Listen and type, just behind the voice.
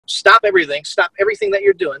stop everything that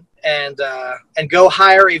you're doing, and go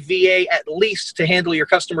hire a VA at least to handle your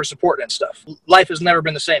customer support and stuff. Life has never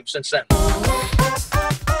been the same since then.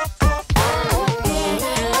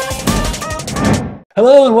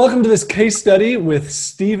 Hello and welcome to this case study with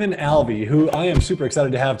stevenalvey, who I am super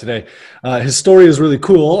excited to have today. His story is really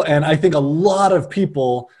cool, and I think a lot of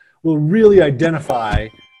people will really identify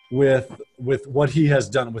with what he has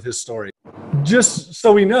done with his story. Just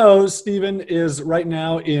so we know, Steven is right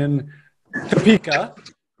now in Topeka.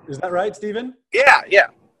 Is that right, Steven? Yeah.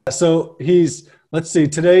 So let's see,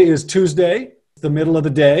 today is Tuesday, the middle of the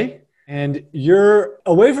day. And you're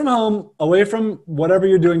away from home, away from whatever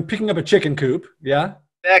you're doing, picking up a chicken coop, yeah?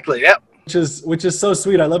 Exactly, yep. Which is so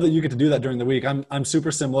sweet. I love that you get to do that during the week. I'm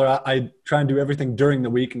super similar. I try and do everything during the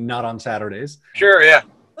week, not on Saturdays. Sure, yeah.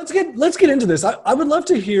 Let's get into this. I would love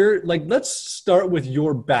to hear, let's start with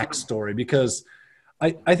your backstory, because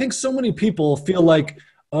I think so many people feel like,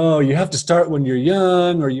 oh, you have to start when you're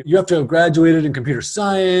young, or you have to have graduated in computer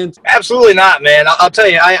science. Absolutely not, man. I'll tell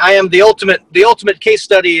you, I am the ultimate case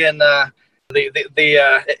study, and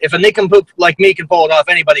if a nincompoop like me can pull it off,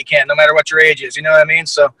 anybody can, no matter what your age is. You know what I mean?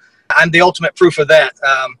 So I'm the ultimate proof of that.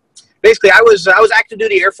 Basically, I was active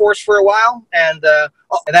duty Airforce for a while, and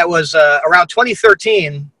that was around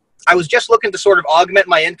 2013. I was just looking to sort of augment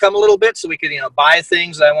my income a little bit so we could, buy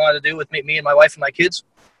things that I wanted to do with me and my wife and my kids.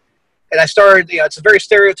 And I started, it's a very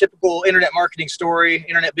stereotypical internet marketing story,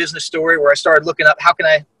 internet business story, where I started looking up how can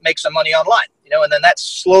I make some money online, and then that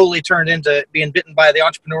slowly turned into being bitten by the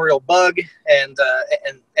entrepreneurial bug, and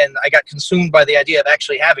I got consumed by the idea of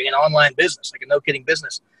actually having an online business, like a no-kidding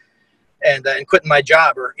business, and quitting my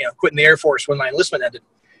job, or quitting the Air Force when my enlistment ended.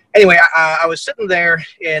 Anyway, I was sitting there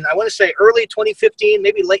in, I want to say, early 2015,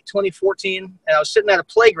 maybe late 2014, and I was sitting at a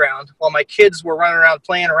playground while my kids were running around,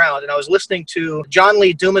 playing around, and I was listening to John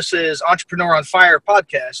Lee Dumas's Entrepreneur on Fire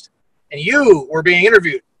podcast, and you were being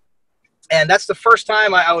interviewed. And that's the first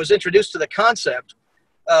time I was introduced to the concept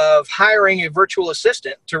of hiring a virtual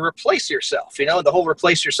assistant to replace yourself, the whole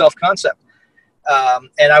replace yourself concept.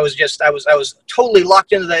 And I was totally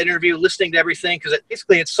locked into that interview, listening to everything, because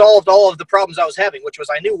it solved all of the problems I was having, which was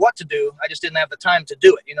I knew what to do, I just didn't have the time to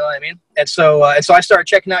do it. You know what I mean? And so I started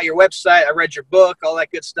checking out your website. I read your book, all that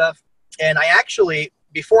good stuff. And I actually,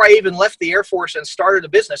 before I even left the Air Force and started a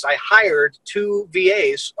business, I hired 2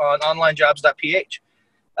 VAs on Onlinejobs.ph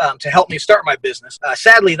to help me start my business.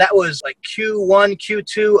 Sadly, that was like Q1,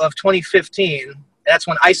 Q2 of 2015. That's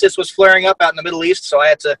when ISIS was flaring up out in the Middle East, so I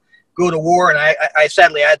had to go to war, and I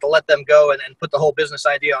sadly had to let them go and put the whole business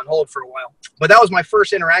idea on hold for a while. But that was my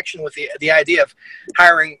first interaction with the idea of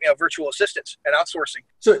hiring virtual assistants and outsourcing.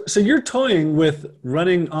 So you're toying with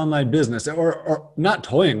running online business, or not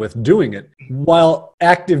toying with, doing it while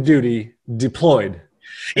active duty deployed.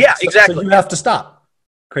 Yeah, exactly. So you have to stop.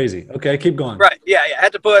 Crazy. Okay, keep going. Right. Yeah. I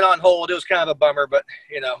had to put it on hold. It was kind of a bummer, but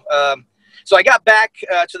so I got back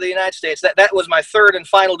to the United States. That was my third and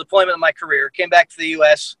final deployment of my career. Came back to the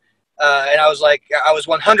U.S. And I was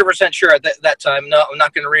 100% sure at that time, no, I'm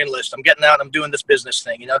not going to re-enlist. I'm getting out. I'm doing this business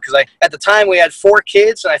thing, because at the time we had 4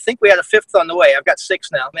 kids, and I think we had a 5th on the way. I've got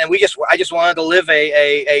 6 now. And I just wanted to live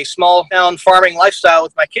a small town farming lifestyle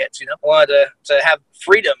with my kids, I wanted to have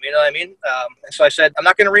freedom, you know what I mean? And so I said, I'm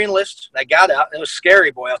not going to re-enlist. And I got out, and it was scary,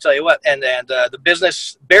 boy, I'll tell you what. And the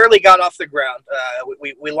business barely got off the ground.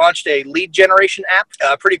 We launched a lead generation app,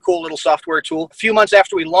 a pretty cool little software tool. A few months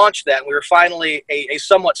after we launched that, we were finally a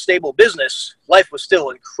somewhat stable business. Life was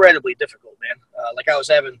still incredibly difficult, man. I was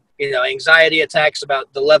having, anxiety attacks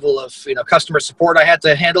about the level of, customer support I had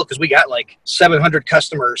to handle, because we got 700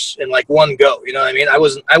 customers in one go. You know what I mean? I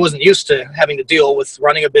wasn't used to having to deal with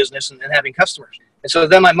running a business and having customers. And so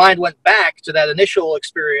then my mind went back to that initial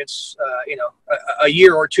experience, a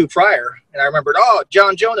year or 2 prior. And I remembered,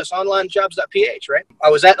 John Jonas, Onlinejobs.ph, right?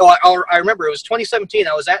 I remember it was 2017.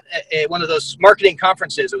 I was at one of those marketing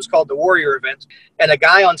conferences. It was called the Warrior Event. And a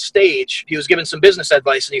guy on stage, he was giving some business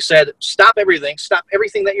advice, and he said, stop everything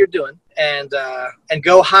that you're doing, and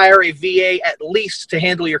go hire a VA at least to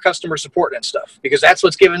handle your customer support and stuff, because that's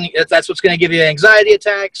what's going to give you anxiety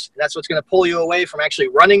attacks. That's what's going to pull you away from actually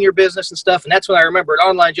running your business and stuff. And that's when I remembered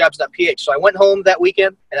Onlinejobs.ph. So I went home that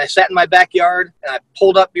weekend, and I sat in my backyard, and I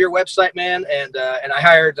pulled up your website, man, and I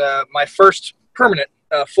hired my first permanent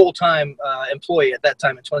full-time employee at that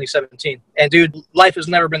time in 2017. And dude, life has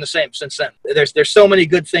never been the same since then. There's so many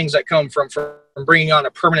good things that come from bringing on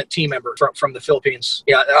a permanent team member from the Philippines.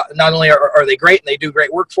 Not only are they great and they do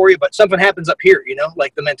great work for you, but something happens up here,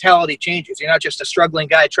 the mentality changes. You're not just a struggling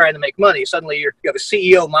guy trying to make money. Suddenly you have a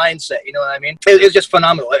CEO mindset, you know what I mean? It's just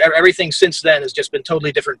phenomenal. Everything since then has just been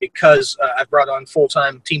totally different because I've brought on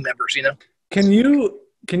full-time team members, Can you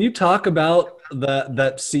can you talk about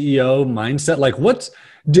that CEO mindset? Like what's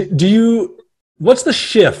the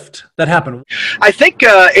shift that happened? I think,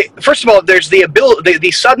 first of all, there's the ability,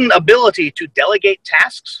 the sudden ability to delegate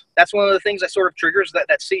tasks. That's one of the things that sort of triggers that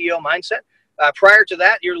CEO mindset. Prior to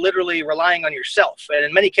that, you're literally relying on yourself, and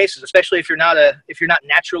in many cases, especially if you're not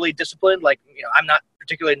naturally disciplined, like I'm not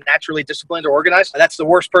particularly naturally disciplined or organized, that's the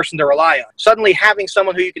worst person to rely on. Suddenly, having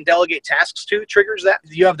someone who you can delegate tasks to triggers that.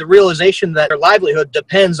 You have the realization that your livelihood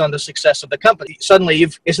depends on the success of the company. Suddenly,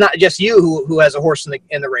 it's not just you who has a horse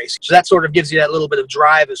in the race. So that sort of gives you that little bit of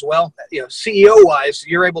drive as well. CEO wise,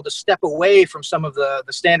 you're able to step away from some of the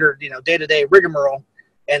standard day-to-day rigmarole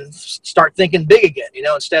and start thinking big again,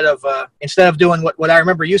 instead of doing what I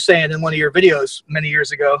remember you saying in one of your videos many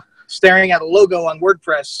years ago, staring at a logo on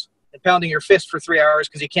WordPress and pounding your fist for 3 hours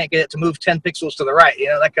because you can't get it to move 10 pixels to the right,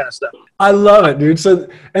 that kind of stuff. I love it, dude. So,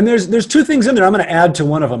 and there's two things in there. I'm going to add to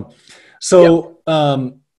one of them. So,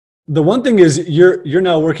 yep. The one thing is you're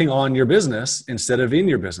now working on your business instead of in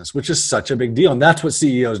your business, which is such a big deal. And that's what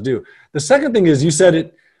CEOs do. The second thing is you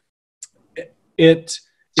said it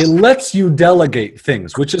lets you delegate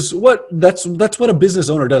things, which is that's what a business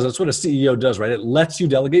owner does. That's what a CEO does, right? It lets you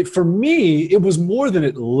delegate. For me, it was more than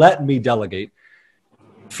it let me delegate.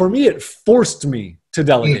 For me, it forced me to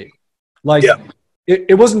delegate. Like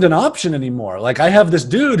it wasn't an option anymore. Like I have this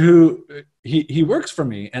dude who he works for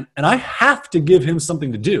me and I have to give him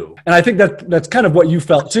something to do. And I think that's kind of what you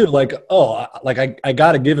felt too. Like, I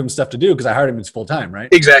got to give him stuff to do because I hired him as full time, right?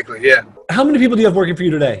 Exactly. Yeah. How many people do you have working for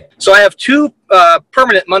you today? So I have 2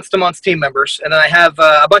 permanent month-to-month team members, and then I have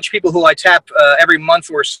a bunch of people who I tap every month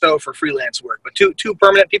or so for freelance work. But two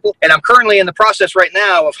permanent people, and I'm currently in the process right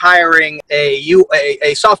now of hiring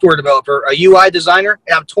a software developer, a UI designer,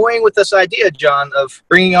 and I'm toying with this idea, John, of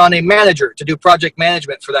bringing on a manager to do project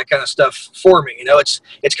management for that kind of stuff for me.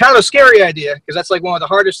 It's kind of a scary idea because that's like one of the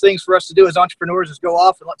hardest things for us to do as entrepreneurs is go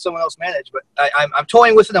off and let someone else manage. But I'm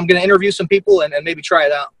toying with it. I'm going to interview some people and maybe try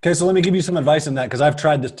it out. Okay, so let me give you some advice on that because I've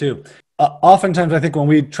tried this too. Oftentimes, I think when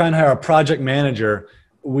we try and hire a project manager,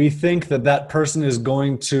 we think that person is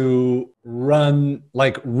going to run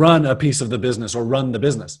a piece of the business or run the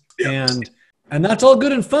business. Yeah. And that's all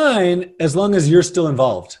good and fine as long as you're still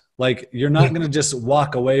involved. Like you're not going to just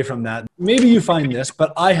walk away from that. Maybe you find this,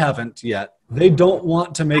 but I haven't yet. They don't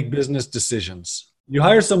want to make business decisions. You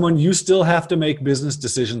hire someone, you still have to make business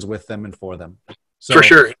decisions with them and for them. So, for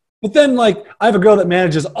sure. But then I have a girl that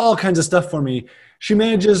manages all kinds of stuff for me. She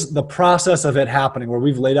manages the process of it happening where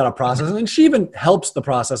we've laid out a process and she even helps the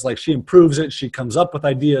process. Like she improves it. She comes up with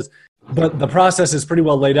ideas, but the process is pretty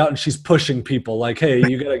well laid out and she's pushing people like, hey,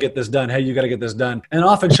 you got to get this done. Hey, you got to get this done. And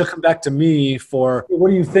often she'll come back to me for,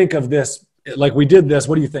 what do you think of this? Like we did this.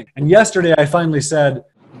 What do you think? And yesterday I finally said,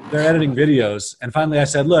 they're editing videos. And finally I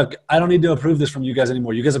said, look, I don't need to approve this from you guys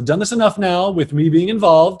anymore. You guys have done this enough now with me being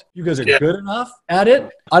involved. You guys are good enough at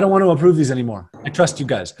it. I don't want to approve these anymore. I trust you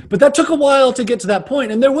guys. But that took a while to get to that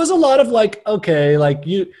point. And there was a lot of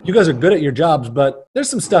you guys are good at your jobs, but there's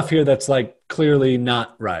some stuff here that's clearly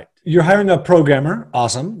not right. You're hiring a programmer.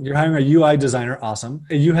 Awesome. You're hiring a UI designer. Awesome.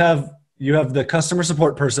 You have the customer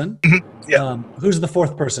support person. Mm-hmm. Yeah. Who's the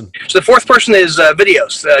fourth person? So the fourth person is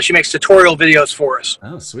videos. She makes tutorial videos for us.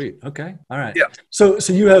 Oh, sweet. Okay. All right. Yeah. So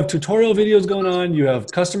you have tutorial videos going on. You have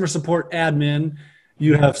customer support admin.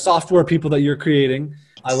 You have software people that you're creating.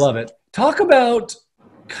 I love it. Talk about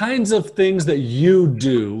kinds of things that you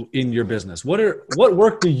do in your business. What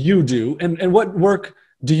work do you do and what work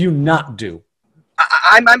do you not do?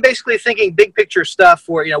 I'm basically thinking big picture stuff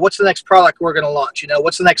for, what's the next product we're going to launch?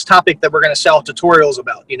 What's the next topic that we're going to sell tutorials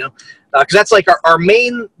about, because that's like our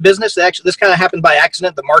main business. Actually, this kind of happened by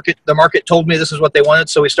accident. The market told me this is what they wanted,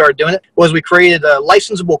 so we started doing it. Was we created a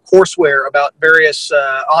licensable courseware about various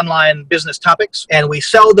online business topics, and we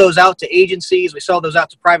sell those out to agencies. We sell those out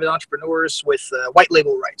to private entrepreneurs with white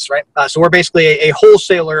label rights, right? So we're basically a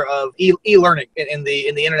wholesaler of e-learning in the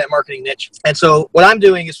internet marketing niche. And so what I'm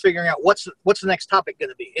doing is figuring out what's the next topic going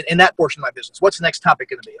to be in that portion of my business. What's the next topic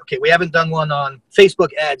going to be? Okay, we haven't done one on Facebook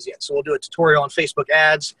ads yet, so we'll do a tutorial on Facebook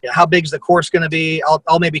ads. How big is the course going to be?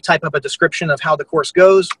 I'll maybe type up a description of how the course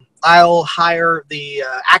goes. I'll hire the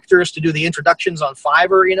actors to do the introductions on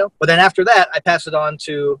Fiverr, but then after that, I pass it on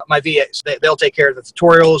to my VAs. They'll take care of the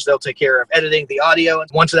tutorials. They'll take care of editing the audio. And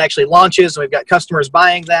once it actually launches, and we've got customers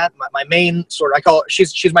buying that, my main I call her,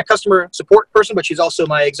 she's my customer support person, but she's also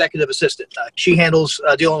my executive assistant. She handles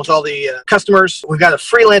dealing with all the customers. We've got a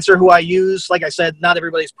freelancer who I use. Like I said, not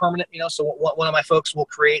everybody's permanent, so one of my folks will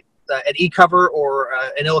create an e-cover or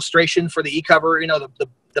an illustration for the e-cover,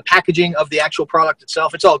 the the packaging of the actual product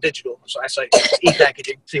itself. It's all digital. So I say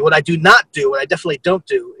e-packaging. See, what I do not do, what I definitely don't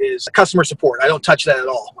do, is customer support. I don't touch that at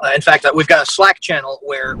all. In fact, we've got a Slack channel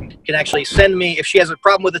where you can actually send me, if she has a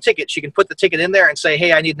problem with a ticket, she can put the ticket in there and say,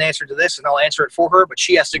 hey, I need an answer to this, and I'll answer it for her, but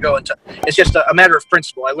she has to go and it's just a matter of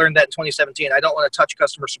principle. I learned that in 2017. I don't want to touch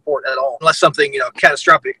customer support at all, unless something,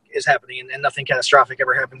 catastrophic is happening, and nothing catastrophic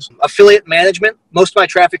ever happens. Affiliate management. Most of my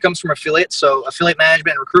traffic comes from affiliates, so affiliate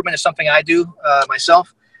management and recruitment is something I do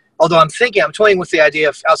myself. Although I'm toying with the idea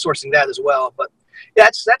of outsourcing that as well. But yeah,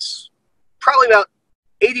 that's probably about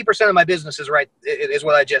 80% of my business is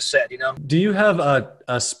what I just said, Do you have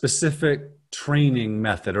a specific training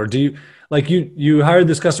method, or do you, like you hired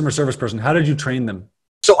this customer service person, how did you train them?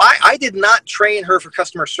 So I did not train her for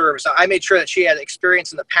customer service. I made sure that she had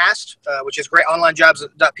experience in the past, which is great.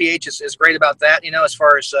 Onlinejobs.ph is great about that, as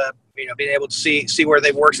far as, being able to see where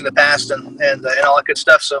they've worked in the past and all that good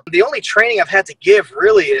stuff. So the only training I've had to give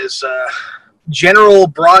really is general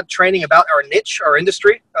broad training about our niche, our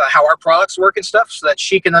industry, how our products work and stuff, so that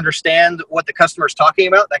she can understand what the customer is talking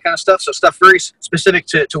about, that kind of stuff. So stuff very specific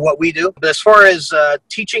to what we do. But as far as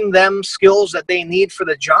teaching them skills that they need for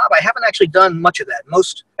the job, I haven't actually done much of that.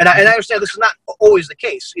 And I understand this is not always the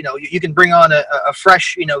case. You can bring on a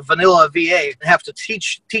fresh, vanilla VA and have to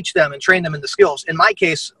teach them and train them in the skills. In my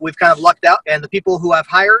case, we've kind of lucked out, and the people who I've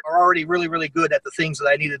hired are already really, really good at the things that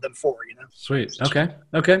I needed them for, Sweet.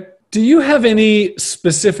 Okay. Do you have any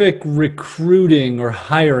specific recruiting or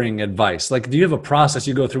hiring advice? Like, do you have a process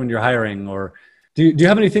you go through when you're hiring, or do you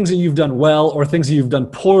have any things that you've done well or things that you've done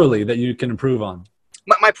poorly that you can improve on?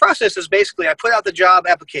 My process is basically I put out the job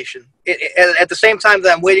application. At the same time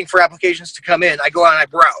that I'm waiting for applications to come in, I go out and I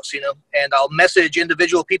browse, and I'll message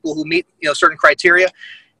individual people who meet, certain criteria.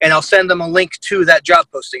 And I'll send them a link to that job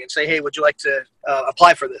posting and say, hey, would you like to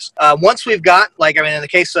apply for this? Once we've got, in the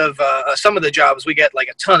case of some of the jobs, we get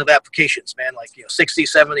a ton of applications, man, 60,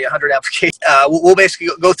 70, 100 applications. We'll basically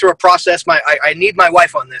go through a process. I need my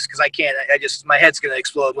wife on this because I can't. My head's going to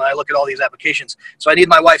explode when I look at all these applications. So I need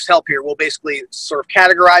my wife's help here. We'll basically sort of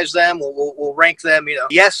categorize them. We'll rank them,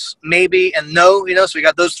 yes, maybe, and no, so we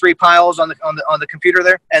got those three piles on the computer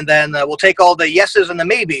there. And then we'll take all the yeses and the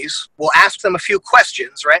maybes. We'll ask them a few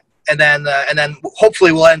questions, right? And then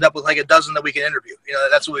hopefully we'll end up with a dozen that we can interview.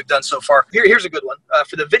 That's what we've done so far. Here's a good one.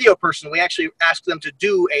 For the video person, we actually asked them to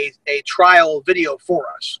do a trial video for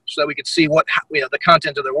us so that we could see the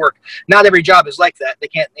content of their work. Not every job is like that. They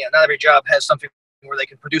can't, not every job has something where they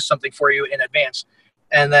can produce something for you in advance.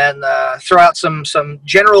 And then throw out some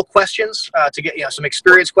general questions to get, some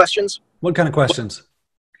experience questions. What kind of questions?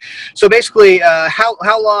 So basically, how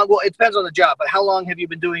long? Well, it depends on the job, but how long have you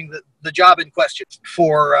been doing the job in question?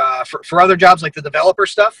 For other jobs like the developer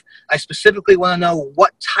stuff, I specifically want to know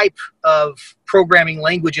what type of programming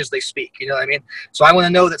languages they speak. You know what I mean? So I want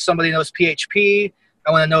to know that somebody knows PHP.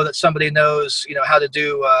 I want to know that somebody knows, how to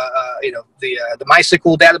do, the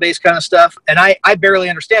MySQL database kind of stuff. And I barely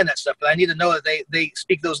understand that stuff, but I need to know that they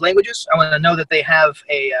speak those languages. I want to know that they have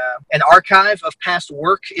an archive of past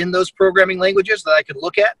work in those programming languages that I could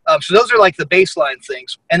look at. So those are the baseline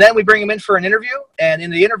things. And then we bring them in for an interview. And in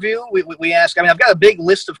the interview, we ask, I've got a big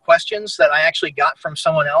list of questions that I actually got from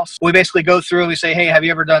someone else. We basically go through and we say, hey, have you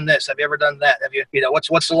ever done this? Have you ever done that? Have you,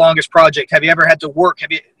 what's the longest project? Have you ever had to work?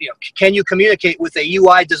 Can you communicate with a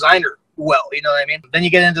UI designer well? You know what I mean? Then you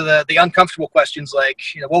get into the uncomfortable questions like,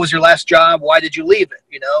 what was your last job? Why did you leave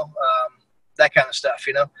it? That kind of stuff,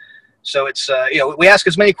 So it's, we ask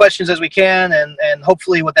as many questions as we can, and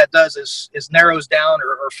hopefully what that does is narrows down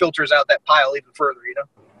or filters out that pile even further,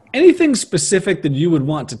 Anything specific that you would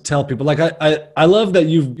want to tell people? Like, I love that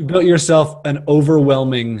you've built yourself an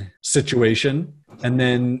overwhelming situation, and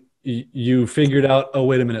then you figured out, oh,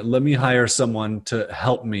 wait a minute, let me hire someone to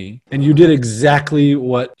help me. And you did exactly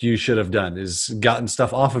what you should have done, is gotten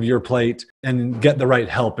stuff off of your plate and get the right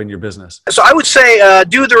help in your business. So I would say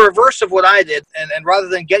do the reverse of what I did. And rather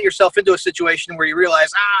than get yourself into a situation where you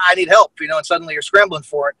realize, I need help, and suddenly you're scrambling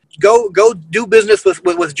for it, go do business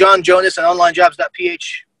with John Jonas and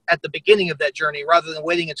Onlinejobs.ph at the beginning of that journey, rather than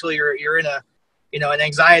waiting until you're in an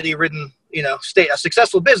anxiety-ridden, state, a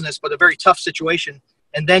successful business, but a very tough situation.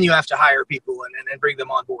 And then you have to hire people and bring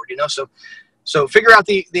them on board, So figure out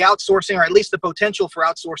the outsourcing, or at least the potential for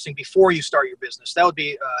outsourcing, before you start your business. That would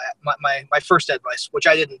be my first advice, which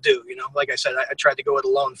I didn't do. Like I said, I tried to go it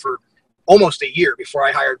alone for almost a year before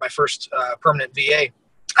I hired my first permanent VA.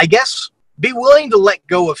 I guess be willing to let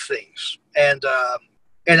go of things. And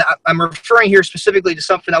I'm referring here specifically to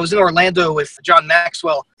something. I was in Orlando with John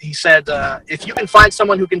Maxwell. He said, if you can find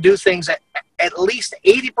someone who can do things at least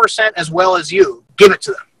 80% as well as you, give it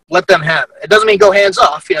to them. let them have it. It doesn't mean go hands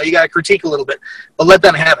off. You know, you got to critique a little bit, but let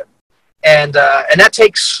them have it. And that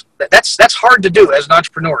takes, that's hard to do as an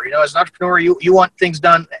entrepreneur. You know, as an entrepreneur, you want things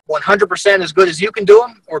done 100% as good as you can do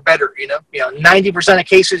them or better. You know, 90% of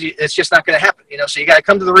cases, it's just not going to happen. You know, so you got to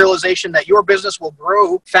come to the realization that your business will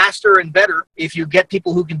grow faster and better if you get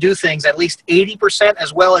people who can do things at least 80%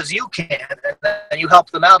 as well as you can, and you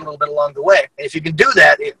help them out a little bit along the way. And if you can do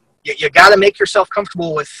that, you got to make yourself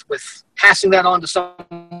comfortable with passing that on to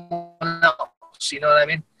someone else. You know what I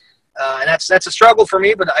mean? And that's a struggle for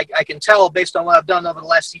me, but I can tell based on what I've done over the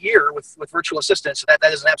last year with virtual assistants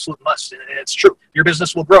that is an absolute must. And it's true. Your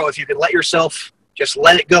business will grow if you can let yourself just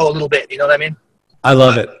let it go a little bit. You know what I mean? I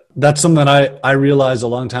love it. That's something I realized a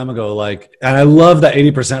long time ago. Like, and I love that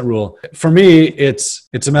 80% rule. For me, it's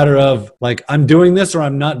a matter of like, I'm doing this or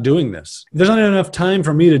I'm not doing this. If there's not enough time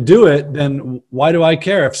for me to do it, then why do I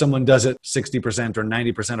care if someone does it 60% or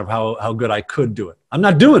 90% of how good I could do it? I'm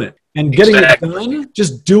not doing it. And getting it done,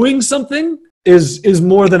 just doing something is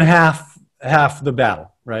more than half the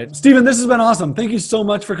battle, right? Steven, this has been awesome. Thank you so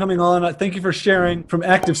much for coming on. Thank you for sharing from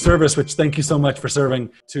active service, which thank you so much for serving,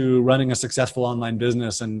 to running a successful online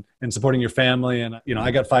business and supporting your family. And, I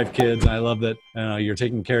got 5 kids, and I love that you're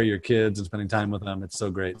taking care of your kids and spending time with them. It's so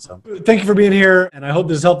great. So thank you for being here. And I hope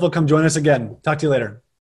this is helpful. Come join us again. Talk to you later.